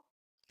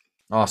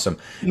Awesome.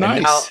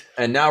 Nice.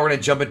 And now we're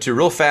gonna jump into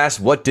real fast.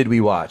 What did we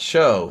watch?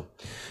 So,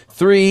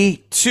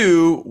 3,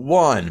 2,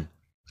 1.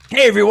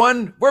 Hey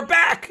everyone, we're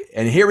back,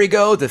 and here we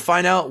go to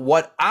find out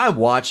what I'm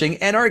watching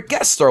and our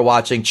guests are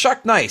watching.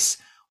 Chuck Nice,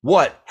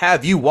 what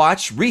have you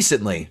watched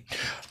recently?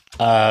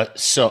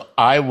 So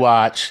I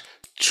watched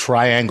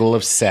Triangle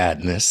of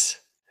Sadness,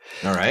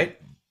 All right.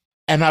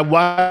 and I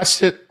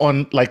watched it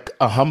on like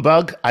a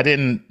humbug. I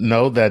didn't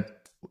know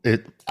that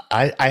it.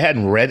 I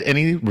hadn't read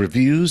any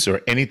reviews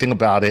or anything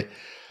about it.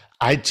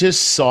 I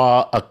just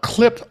saw a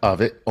clip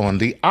of it on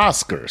the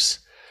Oscars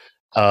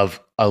of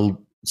a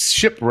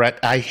shipwreck.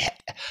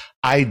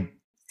 I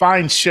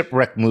find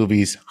shipwreck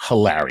movies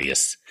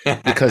hilarious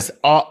because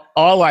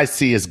all I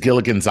see is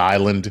Gilligan's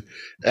Island.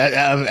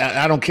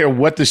 I don't care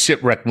what the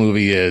shipwreck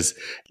movie is.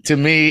 To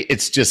me,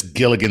 it's just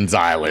Gilligan's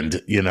Island,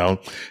 you know?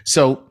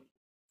 So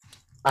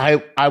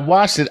I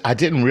watched it. I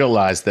didn't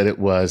realize that it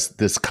was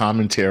this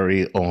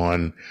commentary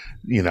on,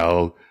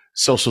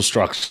 social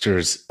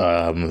structures,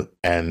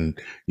 and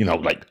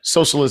like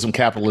socialism,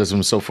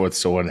 capitalism, so forth,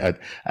 so on.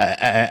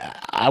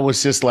 I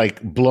was just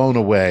like blown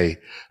away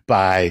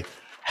by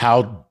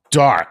how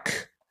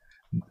dark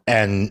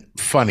and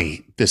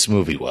funny this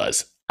movie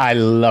was. I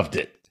loved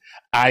it.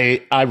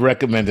 I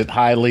recommend it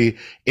highly.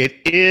 It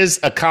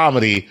is a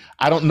comedy.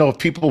 I don't know if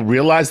people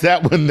realize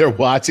that when they're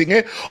watching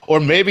it,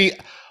 or maybe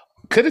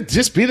could it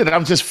just be that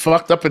I'm just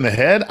fucked up in the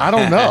head? I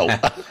don't know.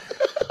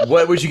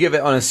 What would you give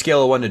it on a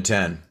scale of 1 to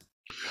 10?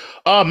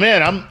 Oh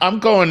man, I'm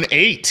going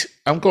 8.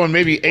 I'm going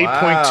maybe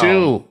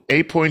 8.2.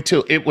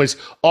 8.2. It was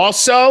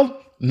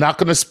also not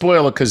going to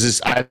spoil it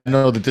because I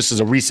know that this is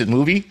a recent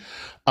movie.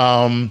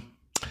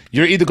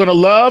 You're either going to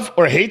love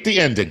or hate the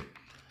ending.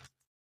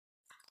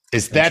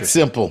 It's that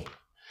simple.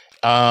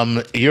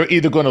 You're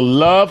either going to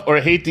love or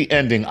hate the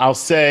ending. I'll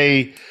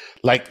say,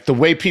 like the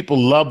way people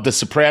loved the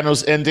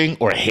Sopranos ending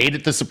or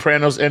hated the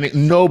Sopranos ending,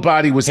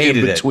 nobody was in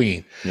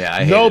between.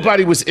 Yeah,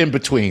 nobody was in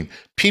between.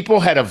 People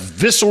had a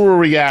visceral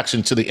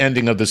reaction to the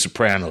ending of the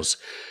Sopranos.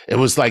 It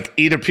was like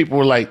either people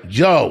were like,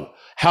 yo,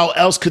 how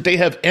else could they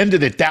have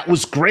ended it? That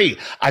was great.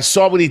 I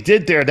saw what he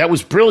did there. That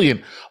was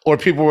brilliant. Or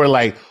people were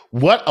like,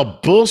 what a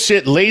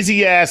bullshit,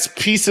 lazy ass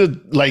piece of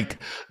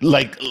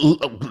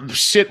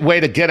shit way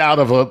to get out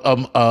of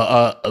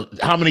a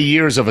how many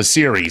years of a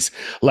series.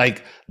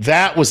 Like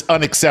that was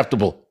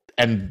unacceptable.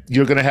 And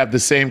you're going to have the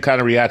same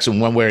kind of reaction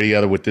one way or the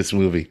other with this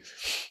movie.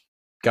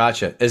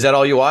 Gotcha. Is that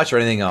all you watch or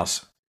anything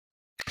else?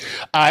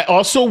 I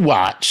also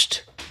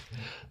watched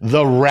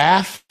The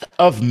Wrath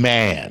of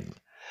Man.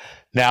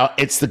 Now,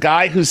 it's the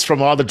guy who's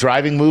from all the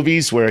driving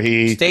movies where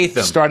he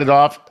started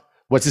off.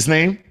 What's his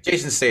name?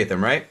 Jason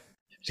Statham, right?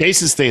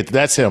 Jason Statham,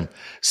 that's him.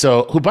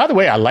 So, who, by the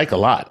way, I like a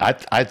lot.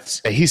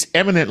 He's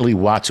eminently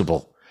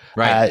watchable.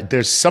 Right.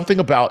 There's something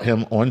about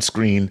him on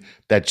screen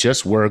that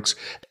just works.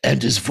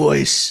 And his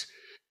voice,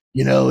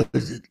 the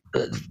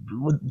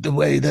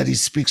way that he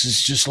speaks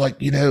is just like,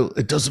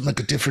 it doesn't make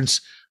a difference.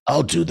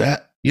 I'll do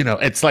that.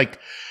 It's like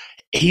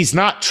he's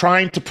not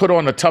trying to put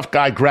on a tough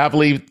guy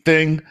gravelly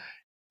thing.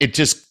 It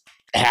just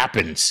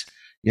happens,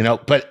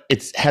 but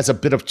it has a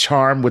bit of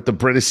charm with the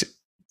British,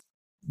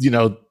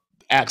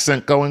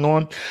 accent going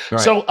on. Right.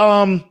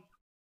 So,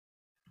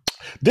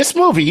 this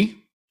movie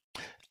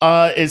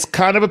is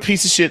kind of a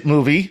piece of shit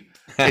movie.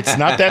 It's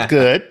not that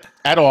good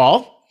at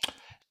all.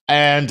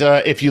 And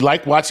if you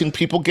like watching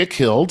people get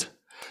killed,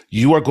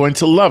 you are going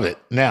to love it.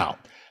 Now,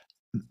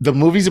 the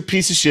movie's a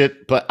piece of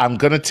shit, but I'm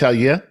going to tell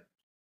you,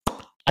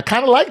 I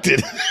kind of liked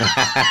it.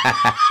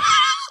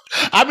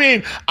 I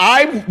mean,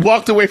 I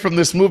walked away from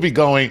this movie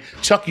going,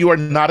 Chuck, you are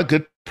not a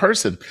good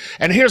person.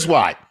 And here's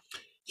why.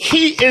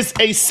 He is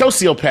a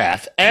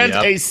sociopath and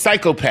a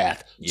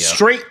psychopath,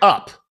 straight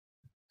up.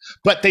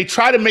 But they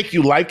try to make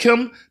you like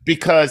him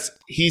because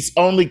he's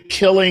only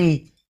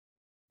killing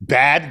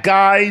bad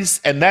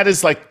guys. And that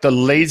is like the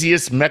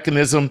laziest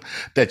mechanism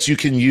that you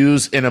can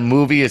use in a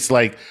movie. It's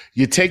like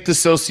you take the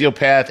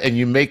sociopath and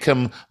you make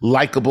him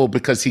likable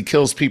because he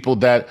kills people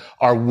that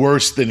are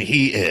worse than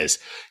he is.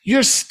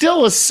 You're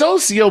still a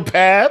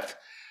sociopath.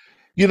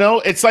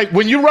 It's like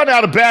when you run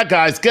out of bad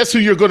guys, guess who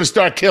you're going to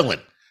start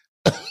killing?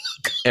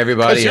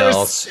 Everybody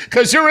else.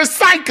 Because you're a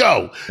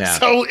psycho. Yeah.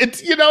 So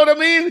it's, you know what I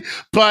mean?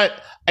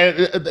 But,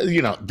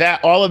 that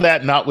all of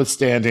that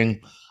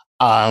notwithstanding,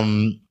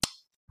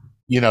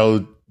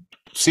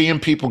 seeing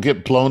people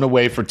get blown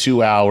away for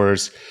 2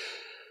 hours,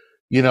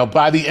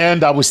 by the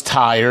end I was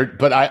tired,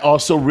 but I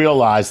also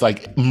realized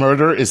like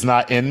murder is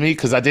not in me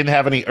because I didn't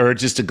have any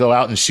urges to go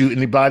out and shoot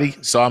anybody.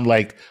 So I'm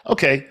like,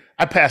 okay,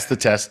 I passed the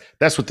test.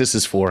 That's what this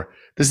is for.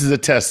 This is a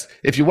test.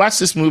 If you watch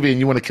this movie and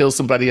you want to kill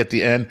somebody at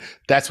the end,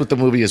 that's what the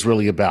movie is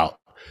really about.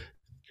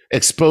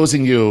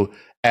 Exposing you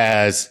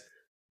as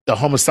the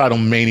homicidal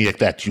maniac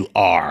that you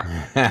are.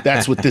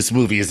 That's what this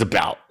movie is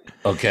about.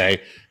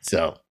 Okay.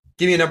 So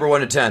give me a number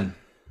 1 to 10.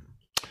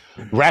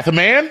 Wrath of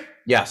Man?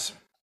 Yes.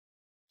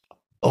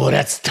 Oh,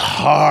 that's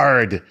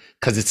hard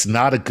because it's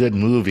not a good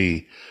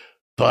movie,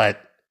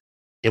 but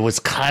it was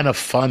kind of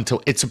fun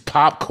it's a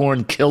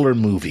popcorn killer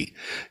movie,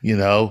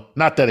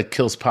 not that it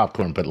kills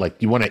popcorn, but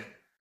like you want to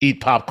eat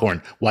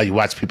popcorn while you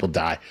watch people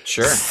die.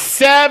 Sure.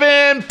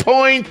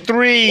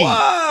 7.3.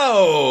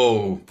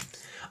 Whoa!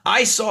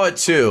 I saw it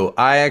too.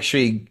 I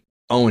actually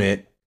own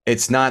it.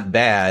 It's not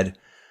bad.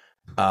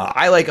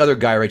 I like other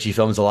Guy Ritchie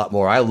films a lot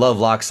more. I love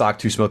Lock, Stock,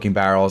 Two Smoking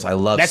Barrels. I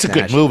love That's Snatch.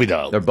 a good movie,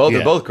 though. They're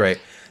both great.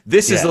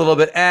 This is a little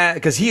bit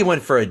because he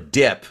went for a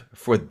dip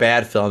with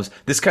bad films.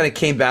 This kind of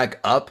came back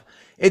up.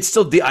 It's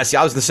still. I was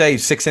going to say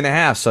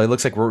 6.5. So it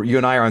looks like you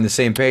and I are on the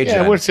same page.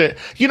 Yeah, what's it?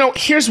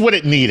 Here's what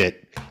it needed.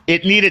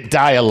 It needed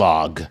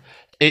dialogue.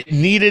 It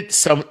needed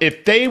some.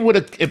 If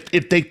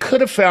they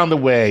could have found a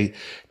way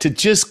to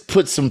just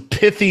put some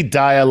pithy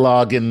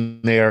dialogue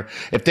in there,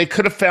 if they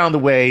could have found a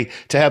way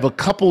to have a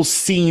couple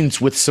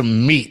scenes with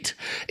some meat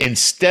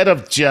instead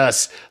of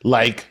just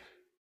like,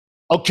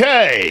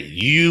 okay,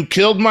 you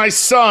killed my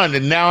son,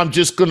 and now I'm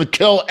just going to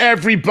kill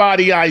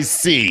everybody I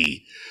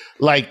see,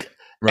 like.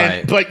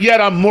 Right. But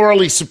yet I'm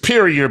morally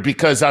superior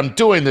because I'm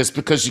doing this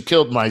because you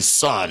killed my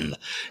son.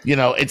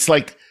 It's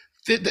like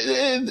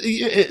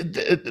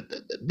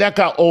that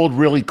got old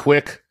really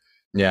quick.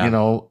 Yeah.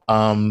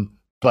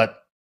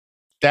 But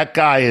that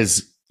guy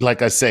is,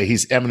 like I say,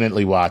 he's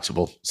eminently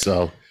watchable.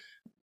 So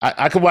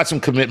I could watch him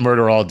commit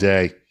murder all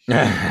day.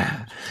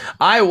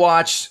 I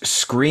watched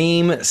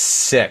Scream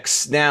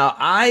 6. Now,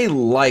 I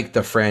like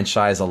the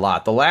franchise a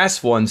lot. The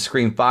last one,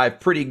 Scream 5,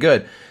 pretty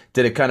good.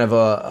 Did it kind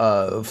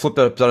of flip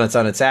it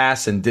on its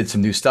ass and did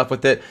some new stuff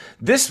with it.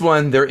 This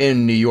one, they're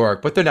in New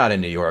York, but they're not in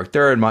New York.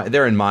 They're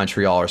in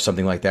Montreal or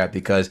something like that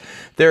because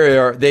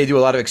they do a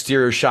lot of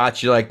exterior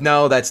shots. You're like,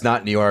 no, that's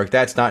not New York.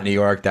 That's not New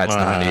York. That's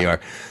not New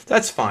York.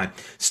 That's fine.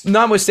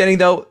 Notwithstanding,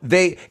 though,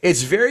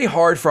 it's very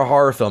hard for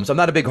horror films. I'm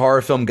not a big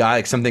horror film guy.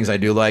 Like some things I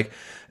do like.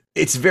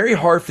 It's very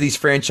hard for these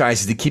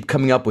franchises to keep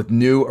coming up with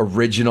new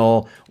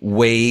original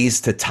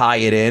ways to tie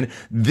it in.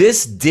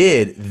 This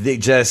did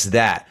just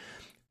that.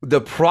 The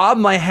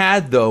problem I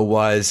had, though,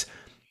 was,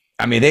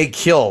 they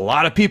kill a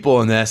lot of people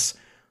in this.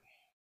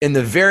 In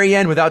the very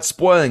end, without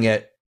spoiling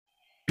it,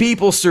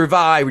 people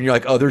survive when you're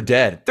like, oh, they're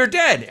dead. They're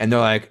dead. And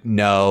they're like,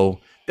 no.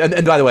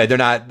 And by the way, they're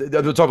not.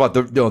 They're talking about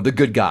the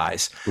good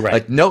guys. Right.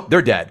 Like, nope,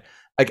 they're dead.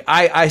 Like,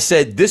 I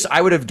said this, I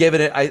would have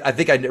given it, I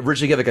think I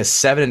originally gave it like a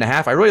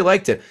 7.5. I really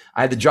liked it.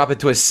 I had to drop it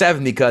to a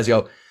 7 because,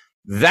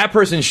 that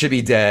person should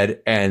be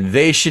dead and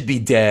they should be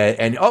dead.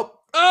 And, oh,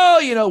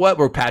 you know what?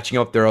 We're patching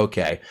up. They're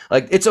okay.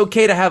 Like, it's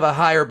okay to have a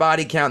higher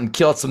body count and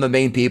kill some of the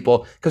main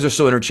people because they're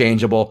so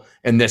interchangeable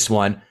in this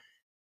one.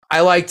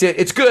 I liked it.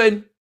 It's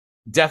good.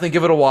 Definitely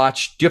give it a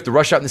watch. Do you have to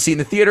rush out and see it in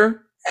the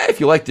theater? If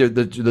you like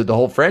the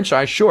whole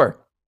franchise, sure.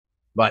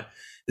 But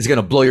is it going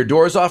to blow your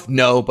doors off?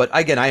 No. But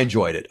again, I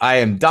enjoyed it. I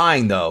am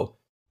dying, though,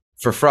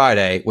 for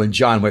Friday when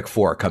John Wick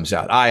 4 comes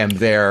out. I am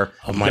there.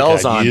 Oh, my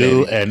God.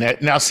 On, and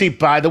now, see,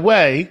 by the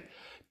way,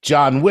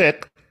 John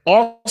Wick,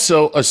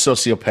 also a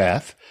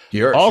sociopath.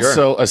 Sure.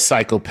 A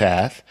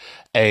psychopath,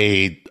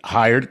 a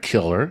hired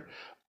killer,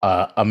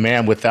 a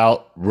man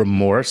without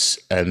remorse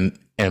and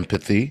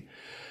empathy.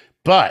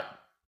 But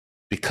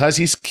because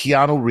he's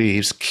Keanu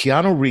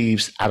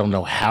Reeves, I don't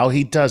know how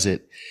he does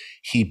it.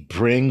 He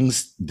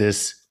brings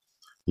this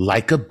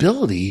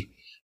likability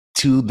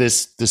to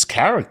this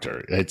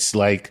character. It's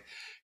like,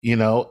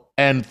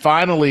 and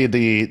finally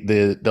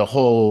the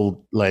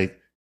whole like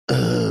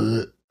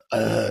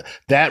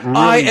that really,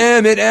 I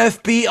am an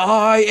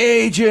FBI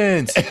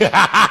agent.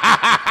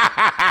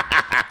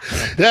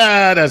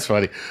 That's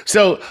funny.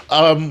 So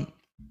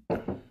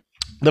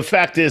the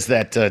fact is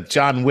that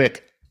John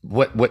Wick,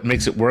 what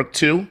makes it work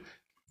too,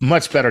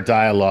 much better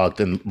dialogue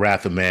than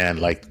Wrath of Man.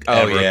 Like,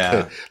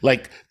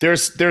 like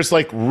there's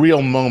like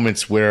real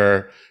moments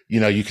where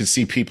you can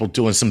see people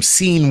doing some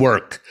scene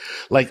work.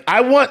 Like,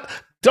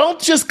 don't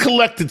just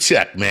collect the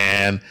check,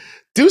 man.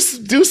 Do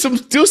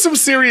some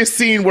serious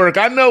scene work.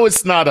 I know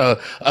it's not a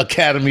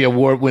Academy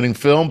Award winning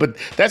film, but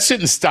that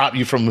shouldn't stop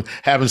you from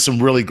having some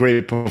really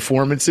great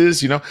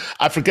performances.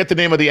 I forget the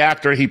name of the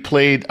actor. He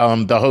played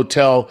the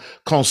hotel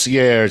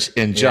concierge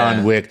in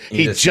John Wick.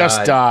 He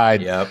just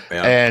died. Yep.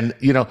 And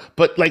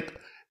but like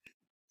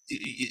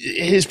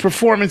his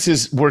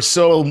performances were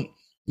so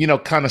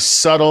kind of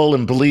subtle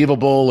and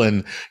believable,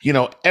 and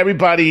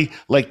everybody,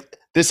 like,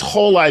 this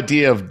whole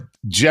idea of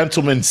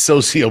gentleman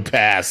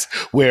sociopaths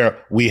where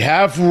we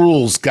have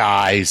rules,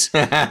 guys.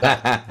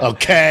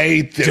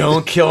 Okay.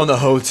 Don't kill in the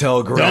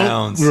hotel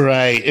grounds.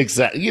 Right.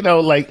 Exactly.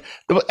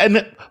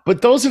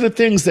 But those are the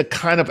things that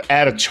kind of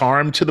add a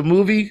charm to the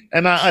movie.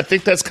 And I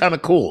think that's kind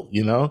of cool.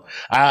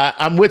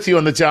 I'm with you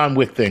on the John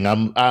Wick thing.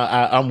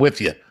 I'm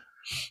with you.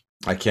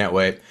 I can't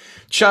wait.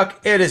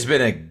 Chuck, it has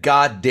been a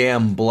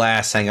goddamn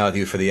blast hanging out with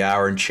you for the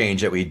hour and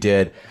change that we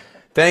did.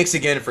 Thanks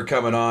again for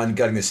coming on,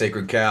 Gutting the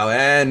Sacred Cow.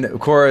 And, of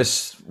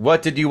course,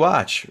 what did you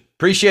watch?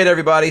 Appreciate it,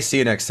 everybody. See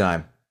you next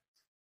time.